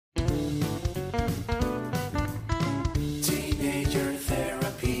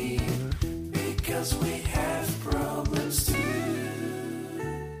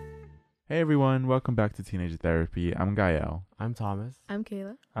Hey everyone, welcome back to Teenage Therapy. I'm Gael, I'm Thomas. I'm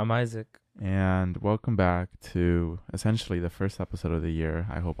Kayla. I'm Isaac. and welcome back to essentially the first episode of the year.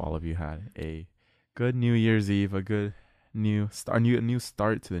 I hope all of you had a good New Year's Eve, a good new start, new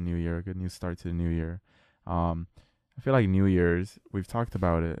start to the new year, a good new start to the new year. I feel like New Year's, we've talked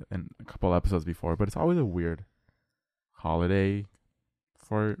about it in a couple episodes before, but it's always a weird holiday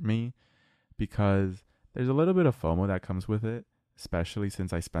for me because there's a little bit of FOMO that comes with it, especially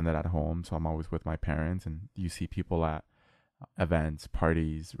since I spend it at home. So I'm always with my parents, and you see people at events,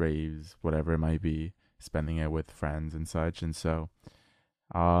 parties, raves, whatever it might be, spending it with friends and such. And so,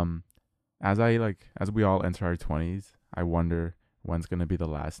 um, as we all enter our 20s, I wonder when's going to be the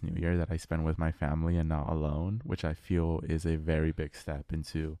last New Year that I spend with my family and not alone, which I feel is a very big step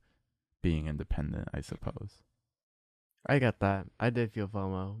into being independent, I suppose. I get that. I did feel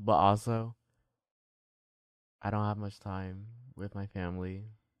FOMO, but also I don't have much time with my family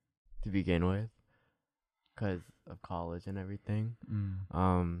to begin with because of college and everything.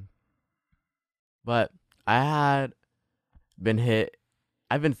 But I've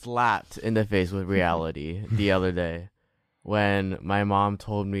been slapped in the face with reality the other day when my mom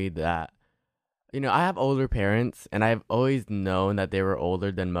told me that, I have older parents and I've always known that they were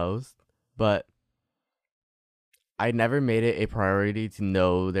older than most, but I never made it a priority to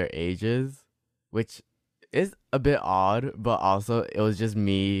know their ages, which is a bit odd, but also it was just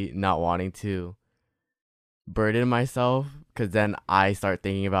me not wanting to burden myself because then I start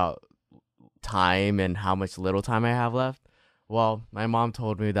thinking about time and how much little time I have left. Well, my mom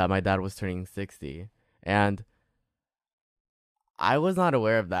told me that my dad was turning 60, and I was not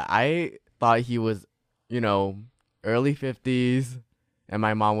aware of that. I thought he was, early 50s, and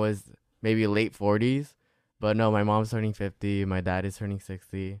my mom was maybe late 40s. But no, my mom's turning 50, my dad is turning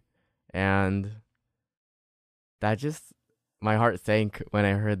 60, and that just, my heart sank when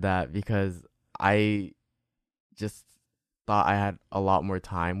I heard that because I just thought I had a lot more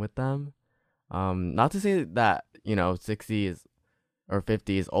time with them. Not to say that, 60 is or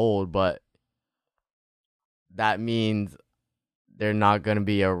 50 is old, but that means they're not going to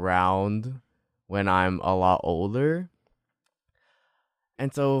be around when I'm a lot older.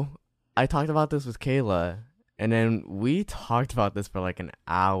 And so I talked about this with Kayla, and then we talked about this for like an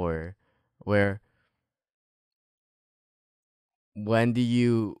hour where when do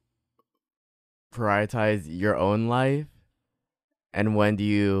you prioritize your own life and when do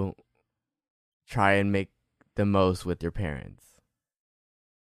you try and make the most with your parents?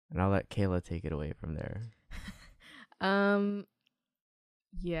 And I'll let Kayla take it away from there.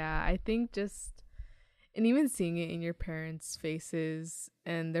 Yeah, I think and even seeing it in your parents' faces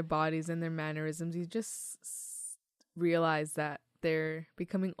and their bodies and their mannerisms, you just realize that they're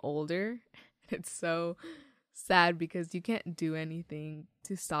becoming older. It's so sad because you can't do anything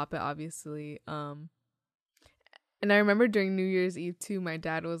to stop it, obviously. And I remember during New Year's Eve too, my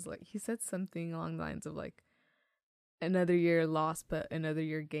dad was like, he said something along the lines of like, another year lost but another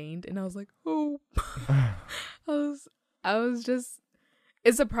year gained, and I was like, oh. I was just,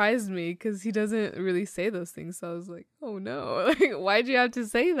 it surprised me because he doesn't really say those things, so I was like, oh no. Like, why'd you have to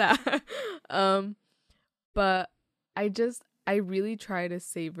say that? But I really try to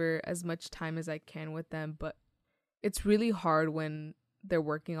savor as much time as I can with them, but it's really hard when they're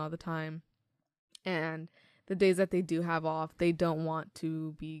working all the time, and the days that they do have off, they don't want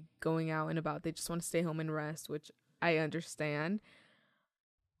to be going out and about. They just want to stay home and rest, which I understand.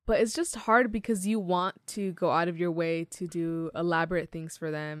 But it's just hard because you want to go out of your way to do elaborate things for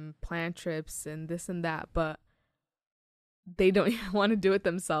them, plan trips and this and that, but they don't even want to do it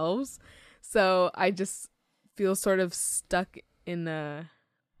themselves. So I just feel sort of stuck in a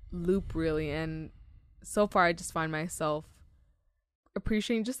loop, really. And so far, I just find myself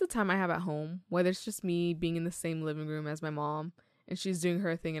appreciating just the time I have at home, whether it's just me being in the same living room as my mom and she's doing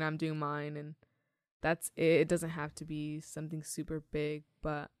her thing and I'm doing mine, and that's it. It doesn't have to be something super big,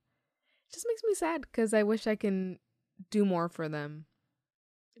 but it just makes me sad because I wish I can do more for them.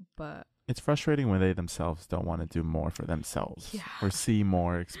 But It's frustrating when they themselves don't want to do more for themselves, or see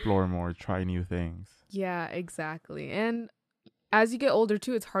more, explore more, try new things. Yeah, exactly. And as you get older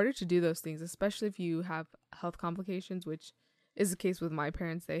too, it's harder to do those things, especially if you have health complications, which is the case with my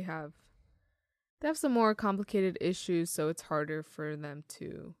parents. They have some more complicated issues, so it's harder for them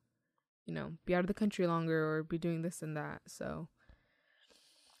to, be out of the country longer or be doing this and that. So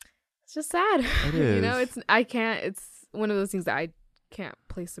it's just sad. It is. It's one of those things that I can't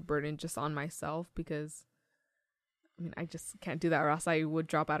place the burden just on myself because I just can't do that, or else I would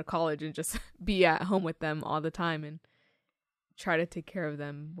drop out of college and just be at home with them all the time and try to take care of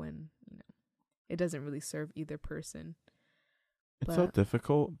them when it doesn't really serve either person. It's so But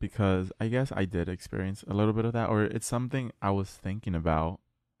difficult because I guess I did experience a little bit of that, or it's something I was thinking about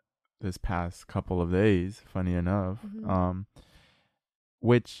this past couple of days, funny enough. mhm.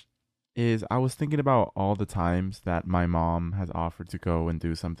 Which is I was thinking about all the times that my mom has offered to go and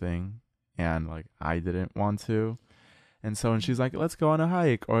do something and like I didn't want to. And so when she's like, let's go on a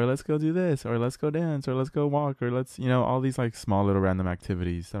hike or let's go do this or let's go dance or let's go walk or let's, all these like small little random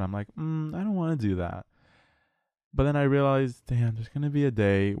activities that I'm like, I don't want to do that. But then I realized, damn, there's going to be a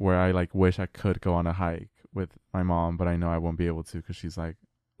day where I like wish I could go on a hike with my mom, but I know I won't be able to because she's like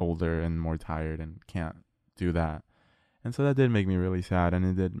older and more tired and can't do that. And so that did make me really sad, and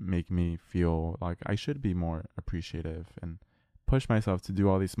it did make me feel like I should be more appreciative and push myself to do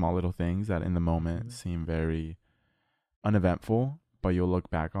all these small little things that in the moment seem very uneventful, but you'll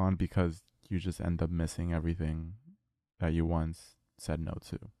look back on because you just end up missing everything that you once said no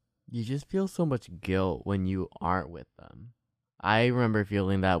to. You just feel so much guilt when you aren't with them. I remember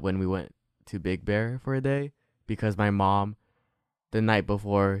feeling that when we went to Big Bear for a day because my mom, the night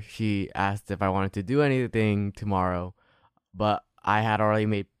before, she asked if I wanted to do anything tomorrow, but I had already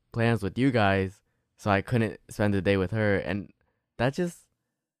made plans with you guys, so I couldn't spend the day with her, and that's just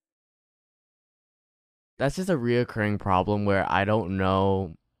a reoccurring problem where I don't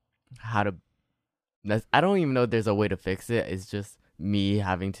know how to. I don't even know if there's a way to fix it. It's just me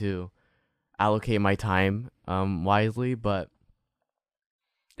having to allocate my time wisely, but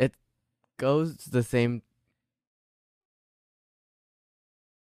it goes the same.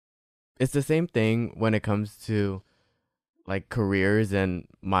 It's the same thing when it comes to like careers and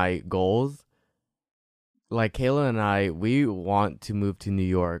my goals. Like Kayla and I, we want to move to New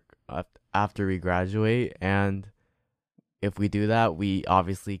York after we graduate, and if we do that, we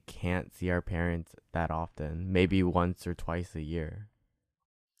obviously can't see our parents that often, maybe once or twice a year.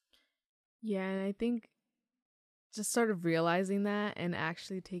 Yeah, and I think just sort of realizing that and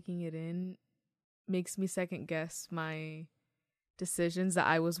actually taking it in makes me second guess my decisions that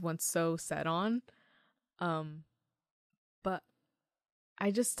I was once so set on. But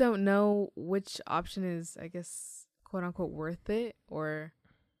I just don't know which option is, I guess, quote unquote, worth it, or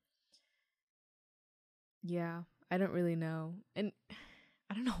yeah, I don't really know. And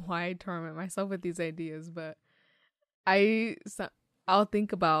I don't know why I torment myself with these ideas, but I'll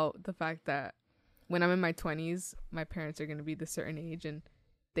think about the fact that when I'm in my 20s, my parents are going to be this certain age and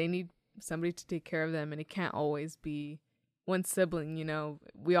they need somebody to take care of them, and it can't always be one sibling,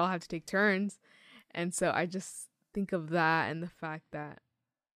 we all have to take turns. And so I just think of that and the fact that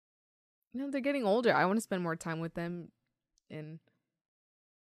they're getting older. I want to spend more time with them. And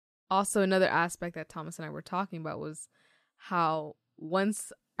also another aspect that Thomas and I were talking about was how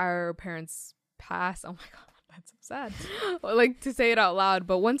once our parents pass, oh my god, that's so sad. Like to say it out loud,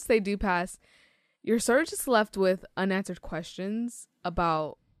 but once they do pass, you're sort of just left with unanswered questions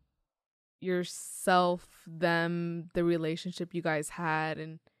about yourself, them, the relationship you guys had,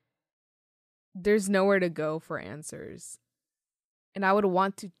 and there's nowhere to go for answers. And I would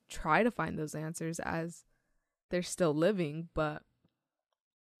want to try to find those answers as they're still living, but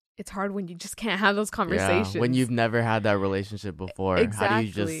it's hard when you just can't have those conversations. Yeah, when you've never had that relationship before. Exactly. How do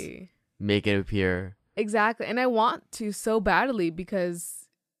you just make it appear? Exactly. And I want to so badly because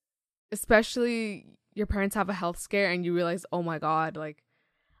especially your parents have a health scare and you realize, oh my God, like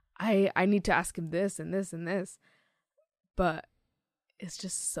I need to ask him this and this and this. But it's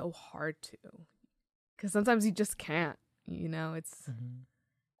just so hard to. Because sometimes you just can't, it's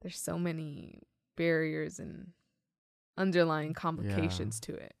there's so many barriers and underlying complications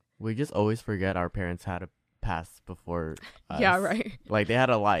to it. We just always forget our parents had a past before us. Yeah, right. Like they had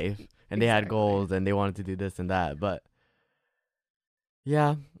a life and they had goals and they wanted to do this and that. But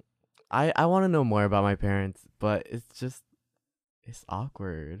yeah, I want to know more about my parents, but it's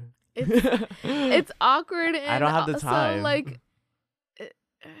awkward. It's awkward, and I don't have the time. So, like,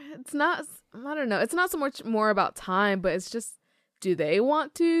 it's not. I don't know. It's not so much more about time, but it's just, do they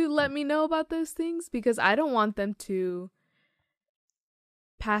want to let me know about those things? Because I don't want them to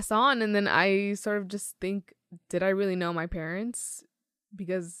pass on, and then I sort of just think, did I really know my parents?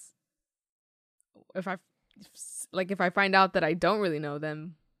 Because if I find out that I don't really know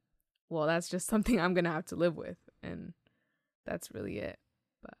them, well, that's just something I'm gonna have to live with, and that's really it.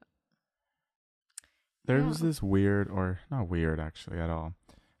 But there was this weird, or not weird actually at all.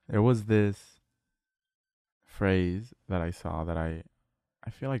 There was this phrase that I saw that I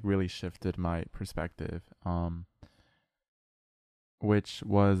feel like really shifted my perspective, which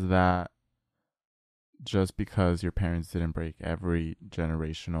was that just because your parents didn't break every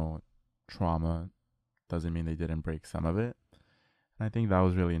generational trauma doesn't mean they didn't break some of it. And I think that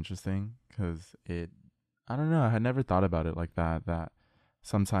was really interesting because it I don't know. I had never thought about it like that. That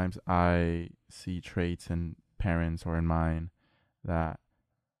sometimes I see traits in parents or in mine that,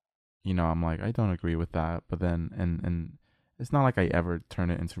 I'm like, I don't agree with that. But then, and it's not like I ever turn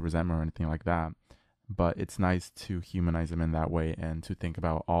it into resentment or anything like that. But it's nice to humanize them in that way and to think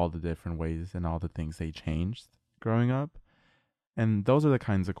about all the different ways and all the things they changed growing up. And those are the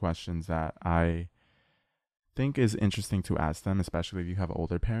kinds of questions that I think is interesting to ask them, especially if you have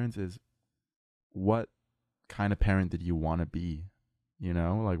older parents, is what kind of parent did you want to be?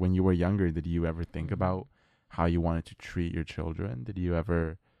 Like when you were younger, did you ever think about how you wanted to treat your children? Did you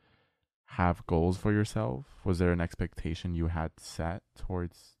ever have goals for yourself? Was there an expectation you had set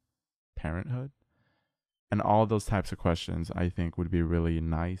towards parenthood? And all those types of questions, I think, would be really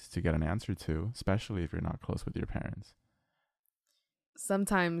nice to get an answer to, especially if you're not close with your parents.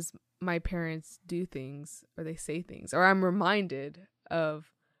 Sometimes my parents do things or they say things, or I'm reminded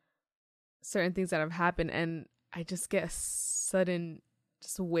of certain things that have happened, and I just get a sudden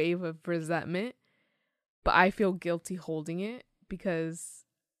just a wave of resentment, but I feel guilty holding it because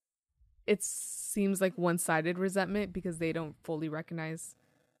it seems like one-sided resentment because they don't fully recognize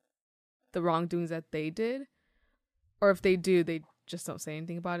the wrongdoings that they did, or if they do, they just don't say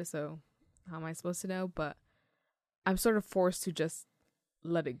anything about it. So how am I supposed to know? But I'm sort of forced to just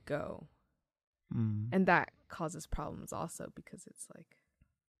let it go, and that causes problems also because it's like,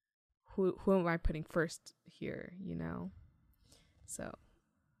 who am I putting first here? So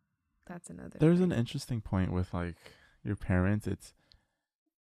that's another. There's thing. an interesting point with like your parents.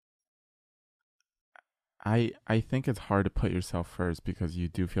 I think it's hard to put yourself first because you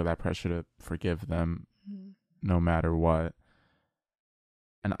do feel that pressure to forgive them no matter what.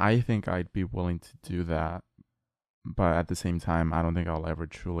 And I think I'd be willing to do that. But at the same time, I don't think I'll ever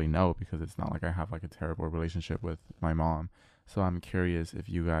truly know because it's not like I have like a terrible relationship with my mom. So I'm curious if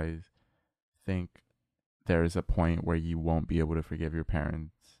you guys think there's a point where you won't be able to forgive your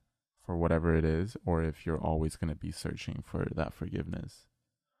parents for whatever it is, or if you're always going to be searching for that forgiveness.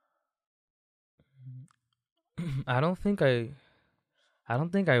 I don't think I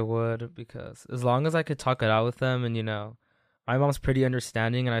would, because as long as I could talk it out with them, and my mom's pretty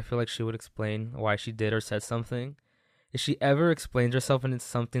understanding, and I feel like she would explain why she did or said something. If she ever explains herself and it's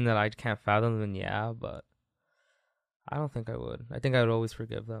something that I can't fathom, then yeah, but I don't think I would. I think I would always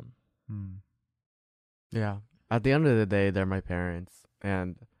forgive them. Yeah. At the end of the day, they're my parents,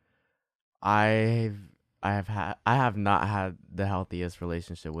 and I I have not had the healthiest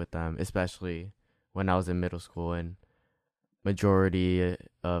relationship with them, especially when I was in middle school and majority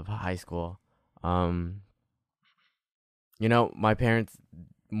of high school. Um, my parents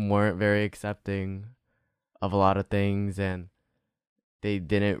weren't very accepting of a lot of things, and they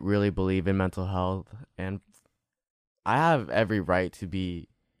didn't really believe in mental health, and I have every right to be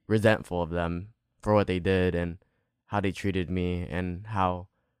resentful of them for what they did and how they treated me and how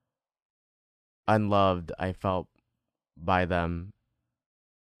unloved I felt by them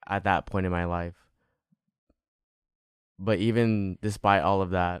at that point in my life. But even despite all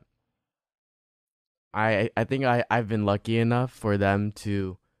of that, I think I've been lucky enough for them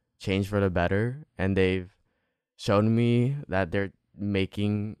to change for the better, and they've shown me that they're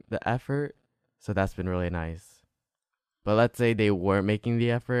making the effort. So that's been really nice. But let's say they weren't making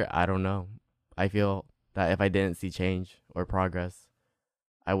the effort, I don't know. I feel that if I didn't see change or progress,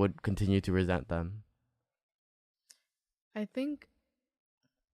 I would continue to resent them. I think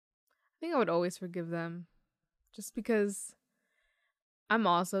I would always forgive them just because I'm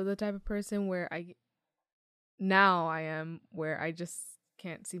also the type of person where I am where I just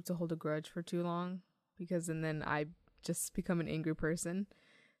can't seem to hold a grudge for too long, and then I just become an angry person.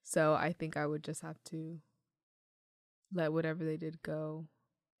 So I think I would just have to let whatever they did go.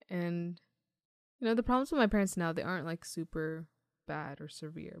 And the problems with my parents now, they aren't like super bad or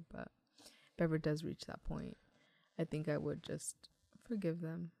severe, but if it ever does reach that point, I think I would just forgive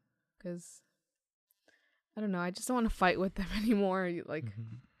them because I don't know, I just don't want to fight with them anymore. Like,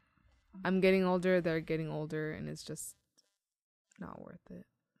 I'm getting older, they're getting older, and it's just not worth it.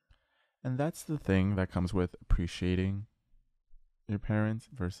 And that's the thing that comes with appreciating your parents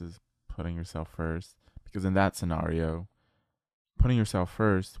versus putting yourself first. Because in that scenario, putting yourself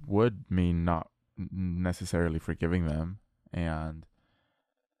first would mean not necessarily forgiving them, and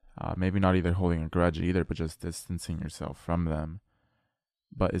maybe not either holding a grudge either, but just distancing yourself from them.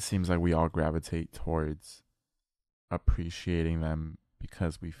 But it seems like we all gravitate towards appreciating them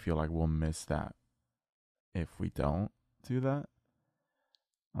because we feel like we'll miss that if we don't do that.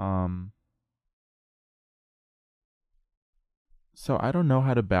 So I don't know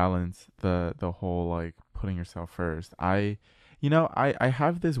how to balance the whole like putting yourself first. I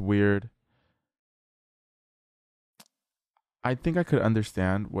have this weird I think I could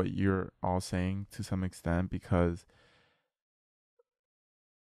understand what you're all saying to some extent, because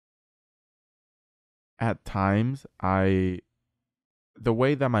at times the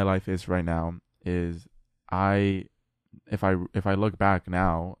way that my life is right now is, I if I look back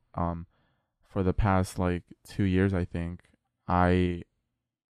now, for the past like 2 years, I think I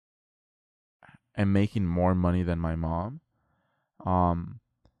am making more money than my mom, um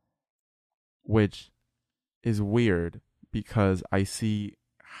which is weird because I see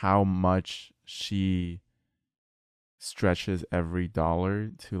how much she stretches every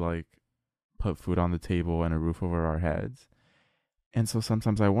dollar to like put food on the table and a roof over our heads. And so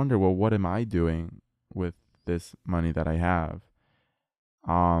sometimes I wonder, well, what am I doing with this money that I have?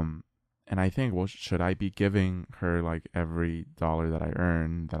 Um, and I think, well, should I be giving her like every dollar that I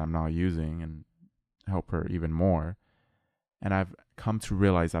earn that I'm not using and help her even more? And I've come to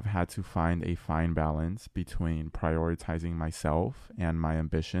realize I've had to find a fine balance between prioritizing myself and my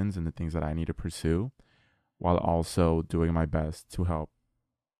ambitions and the things that I need to pursue, while also doing my best to help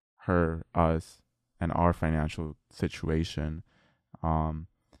her, us, and our financial situation. Um,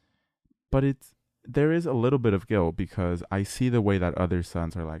 but there is a little bit of guilt because I see the way that other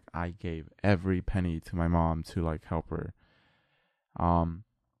sons are like, I gave every penny to my mom to like help her. But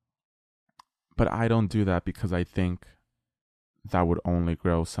I don't do that because I think that would only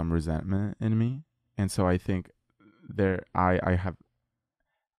grow some resentment in me. And so I think I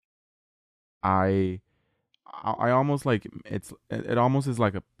I almost like, it almost is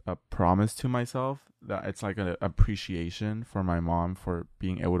like a promise to myself that it's like an appreciation for my mom for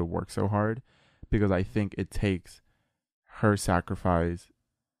being able to work so hard, because I think it takes her sacrifice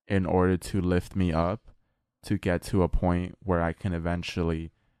in order to lift me up to get to a point where I can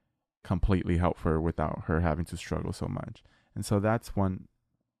eventually completely help her without her having to struggle so much. And so that's one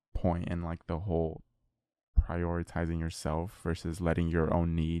point in like the whole prioritizing yourself versus letting your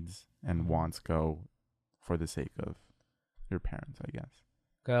own needs and wants go for the sake of your parents, I guess.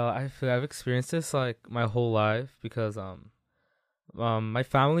 Girl, I feel I've experienced this like my whole life because my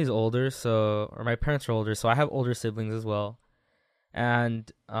family's older, so or my parents are older, so I have older siblings as well.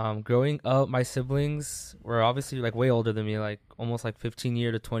 And growing up, my siblings were obviously like way older than me, like almost like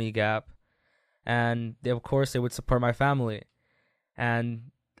 15-year to 20 gap. And they, of course, they would support my family.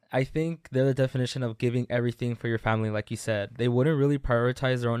 And I think they're the definition of giving everything for your family, like you said. They wouldn't really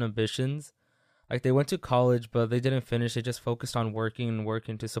prioritize their own ambitions. Like they went to college, but they didn't finish. They just focused on working and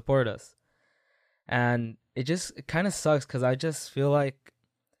working to support us. And it kind of sucks because I just feel like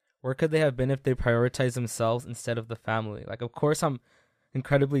where could they have been if they prioritized themselves instead of the family? Like, of course, I'm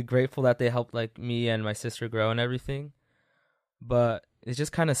incredibly grateful that they helped like me and my sister grow and everything. But it's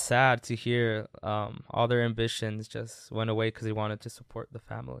just kind of sad to hear all their ambitions just went away because they wanted to support the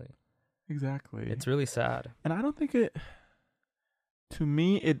family. Exactly. It's really sad. And I don't think to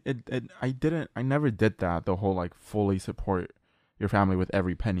me, I never did that, the whole like fully support your family with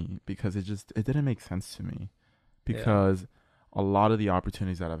every penny, because it didn't make sense to me. Because a lot of the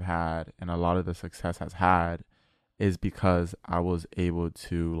opportunities that I've had and a lot of the success I've had is because I was able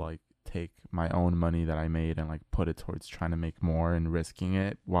to like take my own money that I made and like put it towards trying to make more and risking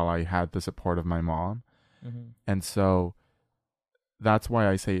it while I had the support of my mom. Mm-hmm. And so that's why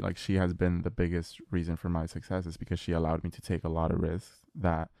I say like she has been the biggest reason for my success, is because she allowed me to take a lot of risks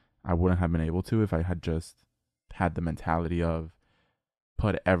that I wouldn't have been able to if I had just had the mentality of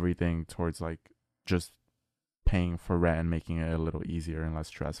put everything towards like just paying for rent and making it a little easier and less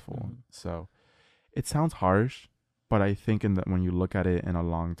stressful. Mm-hmm. So it sounds harsh, but I think when you look at it in a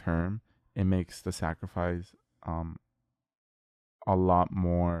long term, it makes the sacrifice a lot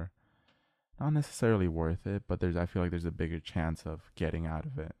more, not necessarily worth it, but I feel like there's a bigger chance of getting out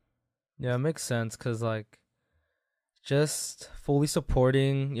of it. Yeah, it makes sense because like just fully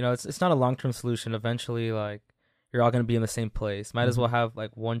supporting, it's not a long-term solution. Eventually, like you're all going to be in the same place. Might as well have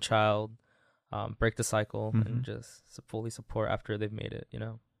like one child break the cycle and just fully support after they've made it,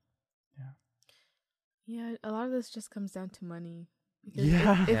 Yeah. Yeah, a lot of this just comes down to money. Because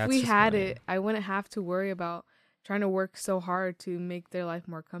Yeah. if we had money. it, I wouldn't have to worry about trying to work so hard to make their life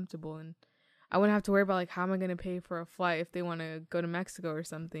more comfortable, and I wouldn't have to worry about like how am I going to pay for a flight if they want to go to Mexico or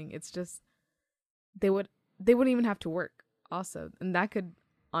something. It's just they wouldn't even have to work also, and that could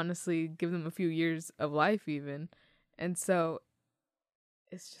honestly give them a few years of life even. And so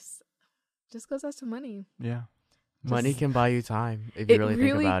it's just goes out to money. Yeah. Money can buy you time if you really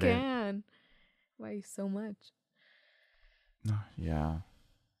think about it. It really can. Why so much? Yeah.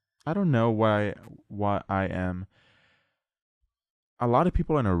 I don't know why I am. A lot of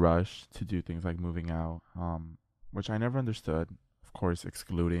people are in a rush to do things like moving out, which I never understood. Of course,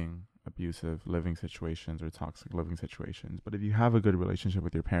 excluding abusive living situations or toxic living situations. But if you have a good relationship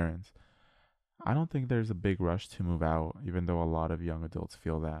with your parents, I don't think there's a big rush to move out, even though a lot of young adults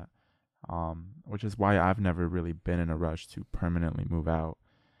feel that. Which is why I've never really been in a rush to permanently move out.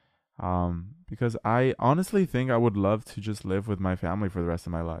 Because I honestly think I would love to just live with my family for the rest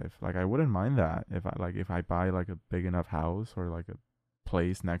of my life. Like, I wouldn't mind that if I buy like a big enough house or like a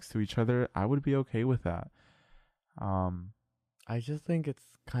place next to each other, I would be okay with that. I just think it's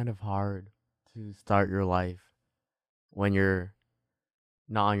kind of hard to start your life when you're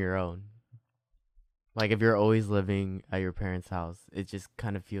not on your own. Like, if you're always living at your parents' house, it just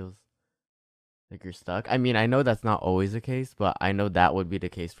kind of feels like you're stuck. I mean, I know that's not always the case, but I know that would be the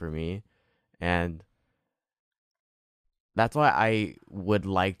case for me. And that's why I would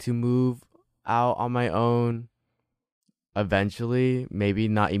like to move out on my own eventually. Maybe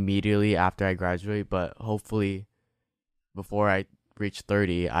not immediately after I graduate, but hopefully before I reach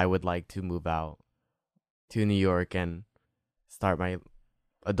 30, I would like to move out to New York and start my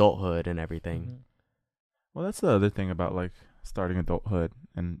adulthood and everything. Mm-hmm. Well, that's the other thing about like starting adulthood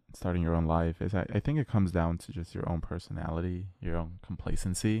and starting your own life is I think it comes down to just your own personality, your own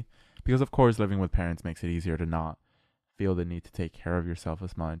complacency. Because of course living with parents makes it easier to not feel the need to take care of yourself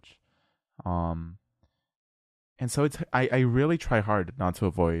as much. And so I really try hard not to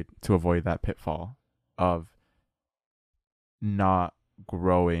avoid that pitfall of not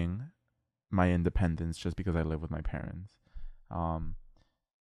growing my independence just because I live with my parents.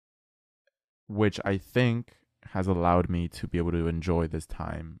 Which I think has allowed me to be able to enjoy this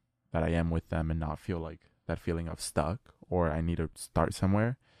time that I am with them and not feel like that feeling of stuck or I need to start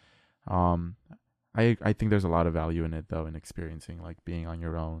somewhere. I think there's a lot of value in it though, in experiencing like being on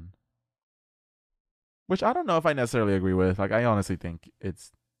your own. Which I don't know if I necessarily agree with. Like, I honestly think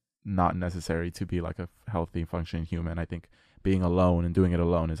it's not necessary to be like a healthy, functioning human. I think being alone and doing it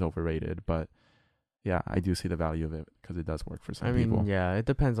alone is overrated. But yeah, I do see the value of it because it does work for some people. Yeah, it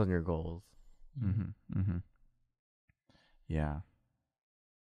depends on your goals. Yeah.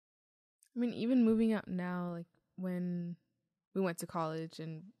 I mean, even moving out now, like when we went to college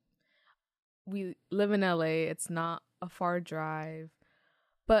and we live in LA, it's not a far drive,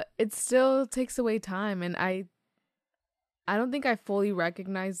 but it still takes away time. And I don't think I fully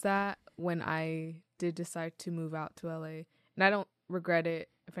recognized that when I did decide to move out to LA. And I don't regret it.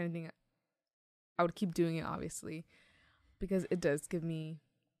 If anything, I would keep doing it, obviously, because it does give me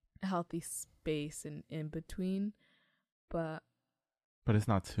a healthy space in between. But it's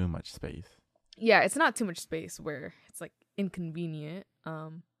not too much space. Yeah, it's not too much space where it's like inconvenient.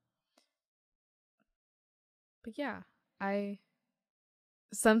 But yeah,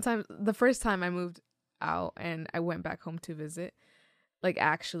 sometimes the first time I moved out and I went back home to visit, like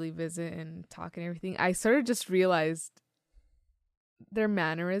actually visit and talk and everything, I sort of just realized their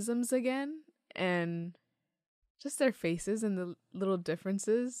mannerisms again and just their faces and the little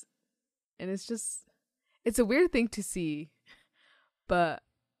differences. And it's a weird thing to see, but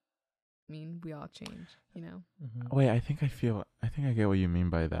I mean, we all change, you know? Mm-hmm. Wait, I think I get what you mean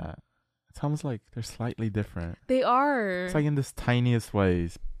by that. It's almost like they're slightly different. They are. It's like in this tiniest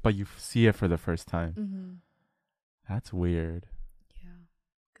ways, but you see it for the first time. Mm-hmm. That's weird. Yeah.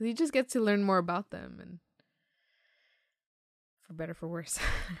 Because you just get to learn more about them, and for better, for worse.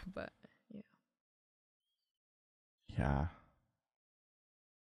 But, yeah. Yeah.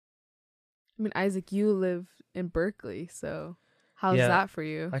 I mean, Isaac, you live in Berkeley, so how's Yeah. that for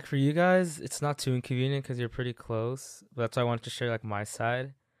you? Like for you guys, it's not too inconvenient because you're pretty close. But that's why I wanted to share like my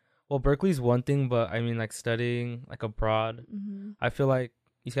side. Well, Berkeley's one thing, but I mean like studying like abroad. Mm-hmm. I feel like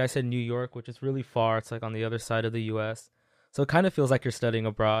you guys said New York, which is really far. It's like on the other side of the U.S. So it kind of feels like you're studying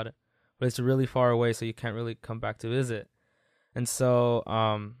abroad, but it's really far away, so you can't really come back to visit. And so,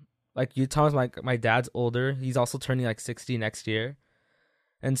 like you, Thomas, my dad's older. He's also turning like 60 next year,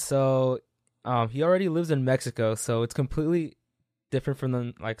 and so he already lives in Mexico, so it's completely different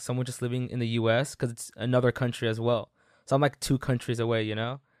from like someone just living in the U.S. because it's another country as well. So I'm like 2 countries away, you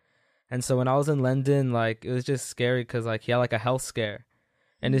know. And so when I was in London, like it was just scary because like he had like a health scare,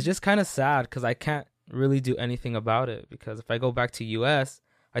 and it's just kind of sad because I can't really do anything about it because if I go back to U.S.,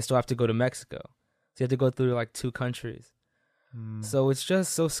 I still have to go to Mexico, so you have to go through like 2 countries. So it's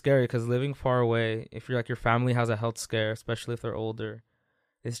just so scary because living far away, if you're like your family has a health scare, especially if they're older,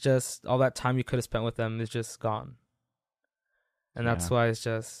 it's just all that time you could have spent with them is just gone. And that's why it's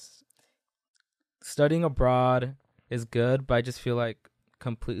just studying abroad is good, but I just feel like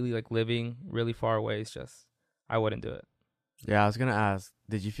completely like living really far away is just, I wouldn't do it. Yeah, I was gonna ask,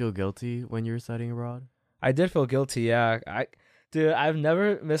 did you feel guilty when you were studying abroad? I did feel guilty, yeah. Dude, I've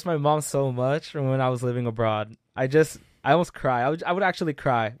never missed my mom so much from when I was living abroad. I almost cry. I would actually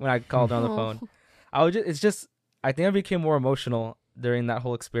cry when I called her on the phone. I think I became more emotional during that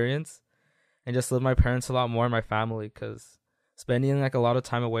whole experience and just lived my parents a lot more and my family, because spending like a lot of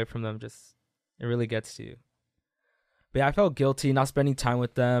time away from them it really gets to you. But yeah, I felt guilty not spending time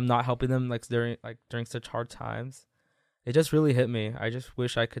with them, not helping them during such hard times. It just really hit me. I just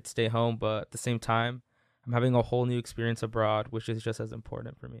wish I could stay home, but at the same time, I'm having a whole new experience abroad, which is just as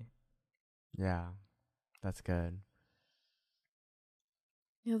important for me. Yeah, that's good.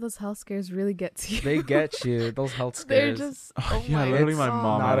 You know, those health scares really get to you. They get you. Those health They're scares. just, Yeah, literally, my God.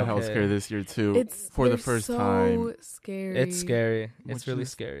 mom had a Not health okay. scare this year too. It's for the they're first so time. Scary. It's scary. Which It's really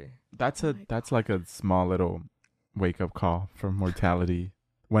is- scary. That's Oh my that's like a small little wake up call for mortality.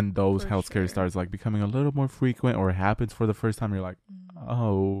 When those For health scares sure. starts like becoming a little more frequent or happens for the first time, you're like,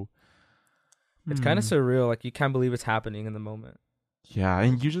 oh, It's kind of hmm. surreal. Like, you can't believe it's happening in the moment. Yeah,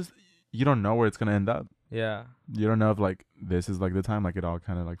 and you don't know where it's gonna end up. Yeah. You don't know if like this is like the time like it all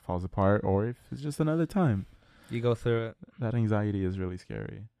kind of like falls apart, or if it's just another time. You go through it. That anxiety is really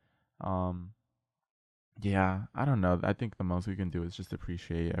scary. Yeah, I don't know. I think the most we can do is just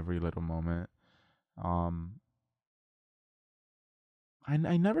appreciate every little moment.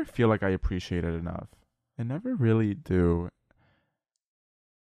 I never feel like I appreciate it enough. I never really do.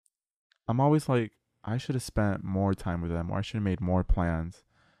 I'm always like, I should have spent more time with them, or I should have made more plans.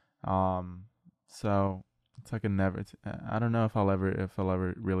 So it's like I don't know if I'll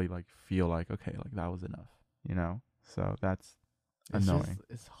ever really like feel like, okay, like that was enough, you know? So that's annoying.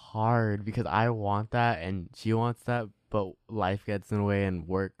 It's hard because I want that and she wants that, but life gets in the way and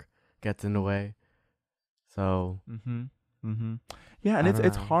work gets in the way. So Yeah, and I it's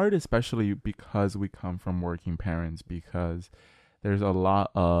don't know. hard, especially because we come from working parents, because there's a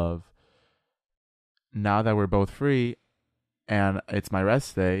lot of, now that we're both free and it's my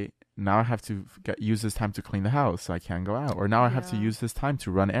rest day, now I have to use this time to clean the house so I can't go out, or now I have to Yeah. use this time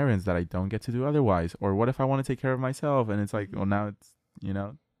to run errands that I don't get to do otherwise, or what if I want to take care of myself, and it's like, well, now it's,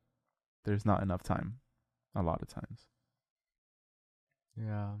 there's not enough time a lot of times.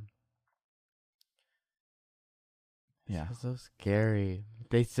 yeah. Yeah. It's so scary.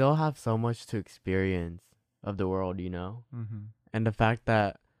 They still have so much to experience of the world, you know? Mm-hmm. And the fact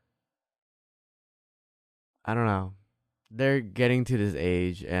that, I don't know, they're getting to this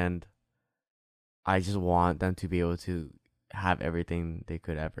age and I just want them to be able to have everything they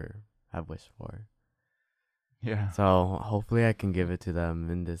could ever have wished for. Yeah. So hopefully I can give it to them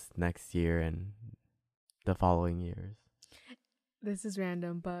in this next year and the following years. This is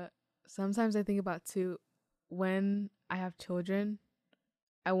random, but sometimes I think about too, when I have children,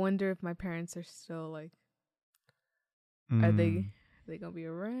 I wonder if my parents are still like, are they gonna be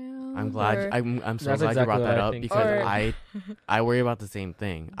around? I'm glad. or- I'm so That's glad you exactly brought what that I up think because too. I worry about the same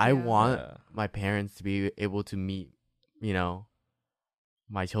thing. I Yeah. want Yeah. my parents to be able to meet,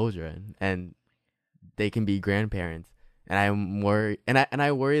 my children, and they can be grandparents. And I'm worried, and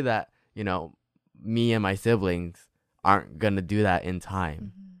I worry that me and my siblings aren't gonna do that in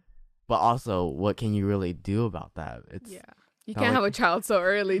time. Mhm. But also, what can you really do about that? It's Yeah, you not can't have a like- child so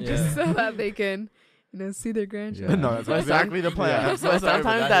early just Yeah. so that they can, see their grandchildren. No, that's But exactly the plan. Yeah. I'm so But sorry, but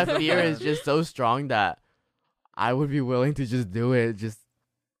sometimes that is that the fear plan. is just so strong that I would be willing to just do it, just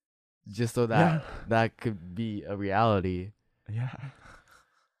so that that could be a reality. Yeah.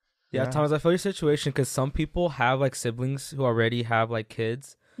 Yeah, Thomas, I feel your situation, because some people have like siblings who already have like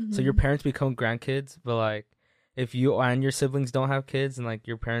kids. So your Mhm. parents become grandkids, but like if you and your siblings don't have kids and like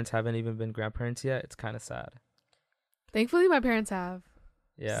your parents haven't even been grandparents yet, it's kind of sad. Thankfully, my parents have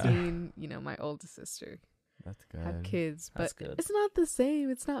Yeah. seen, my oldest sister That's good. have kids, That's but good. it's not the same.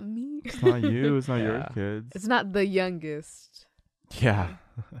 It's not me. It's not you. It's not your Yeah. kids. It's not the youngest. Yeah.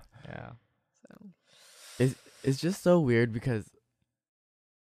 Yeah. So It's just so weird because,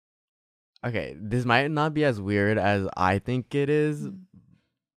 okay, this might not be as weird as I think it is, mm.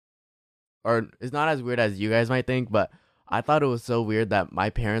 or it's not as weird as you guys might think, but I thought it was so weird that my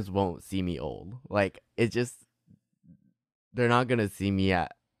parents won't see me old. Like, they're not gonna see me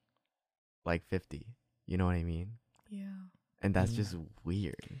at like 50. You know what I mean? Yeah. And that's Mhm. just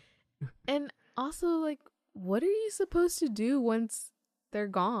weird. And also, like, what are you supposed to do once they're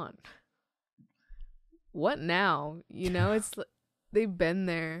gone? What now? It's they've been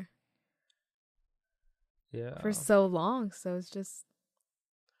there Yeah. for so long, so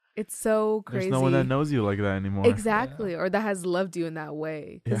it's so crazy. There's no one that knows you like that anymore. Exactly, or that has loved you in that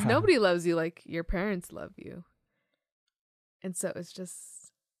way, because Yeah. nobody loves you like your parents love you, and so it's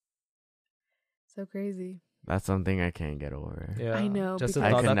just so crazy. That's something I can't get over. Yeah. I know, Just the because-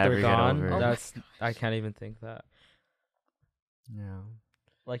 I thought could that never they're get gone. over it. Oh my That's I can't even think that. Yeah.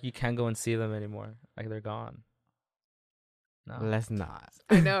 Like you can't go and see them anymore. Like they're gone. No. Let's not.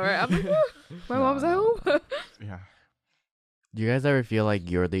 I know, right? I'm like, my No, mom's at no, home. Yeah. Do you guys ever feel like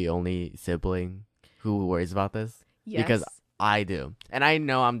you're the only sibling who worries about this? Yes. Because I do. And I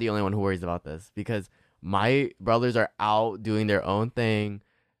know I'm the only one who worries about this because my brothers are out doing their own thing,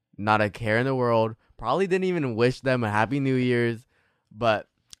 not a care in the world. Probably didn't even wish them a happy New Year's, but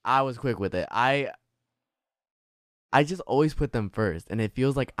I was quick with it. I just always put them first, and it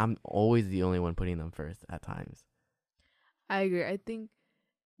feels like I'm always the only one putting them first at times. I agree. I think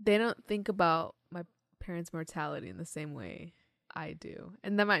they don't think about my parents' mortality in the same way I do.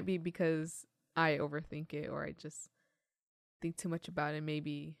 And that might be because I overthink it or I just think too much about it,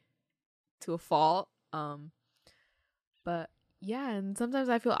 maybe to a fault. But yeah, and sometimes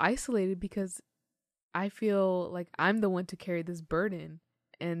I feel isolated because I feel like I'm the one to carry this burden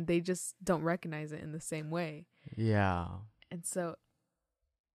and they just don't recognize it in the same way. Yeah. And so,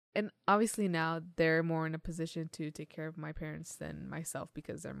 and obviously now they're more in a position to take care of my parents than myself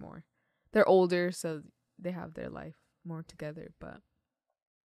because they're older, so they have their life more together. But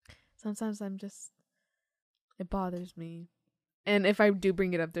sometimes it bothers me. And if I do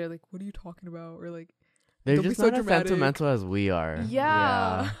bring it up, they're like, what are you talking about? Or like, They're don't be just so not as dramatic. sentimental as we are.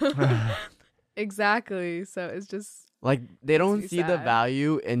 Yeah. Exactly. So it's just, Like, they don't me see the sad.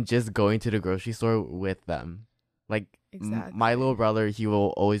 value in just going to the grocery store with them. Like, exactly. my little brother, he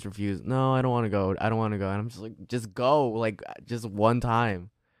will always refuse. No, I don't want to go. I don't want to go. And I'm just like, just go. Like, just one time.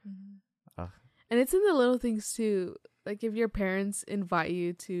 Mhm. Ugh. And it's in the little things too. Like if your parents invite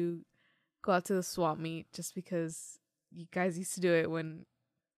you to go out to the swap meet just because you guys used to do it when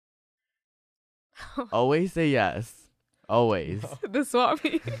Always say yes. Always. the swap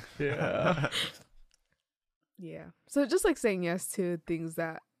meet. Yeah. Yeah. So just like saying yes to things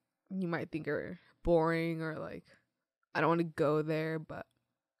that you might think are boring or like I don't want to go there, but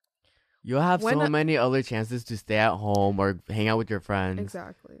You'll have When so a- many other chances to stay at home or hang out with your friends.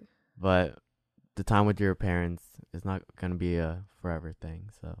 exactly. But the time with your parents is not going to be a forever thing.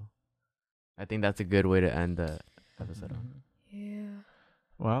 So I think that's a good way to end the episode. Yeah.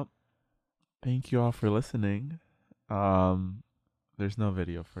 Well, thank you all for listening. There's no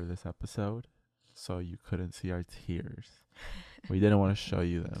video for this episode, so you couldn't see our tears. We didn't want to show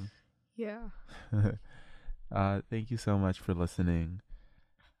you them. Yeah. Thank you so much for listening.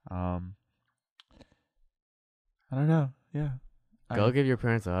 I don't know. Yeah. Go give your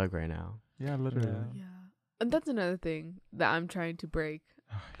parents a hug right now. Yeah, literally. Yeah. And that's another thing that I'm trying to break.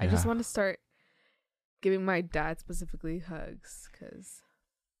 I just want to start giving my dad specifically hugs because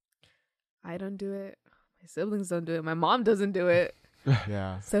I don't do it. My siblings don't do it. My mom doesn't do it.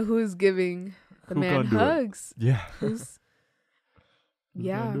 Yeah. So who's giving the Who man gonna do it? hugs? Yeah. Who's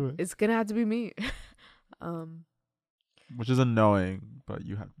yeah, do it? it's gonna have to be me. Which is annoying, but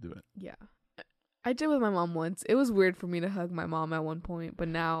you have to do it. Yeah. I did with my mom once. It was weird for me to hug my mom at one point, but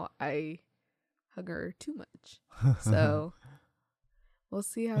now I hug her too much. So we'll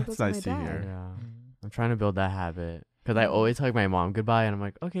see how it That's goes with nice my to dad. hear. Yeah. I'm trying to build that habit because I always hug my mom goodbye and I'm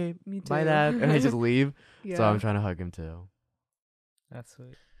like, okay, Me too. bye, Dad. And I just leave. Yeah. So I'm trying to hug him too. That's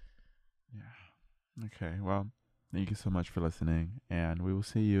sweet. Yeah. Okay. Well, thank you so much for listening, and we will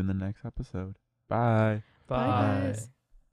see you in the next episode. Bye. Bye, guys.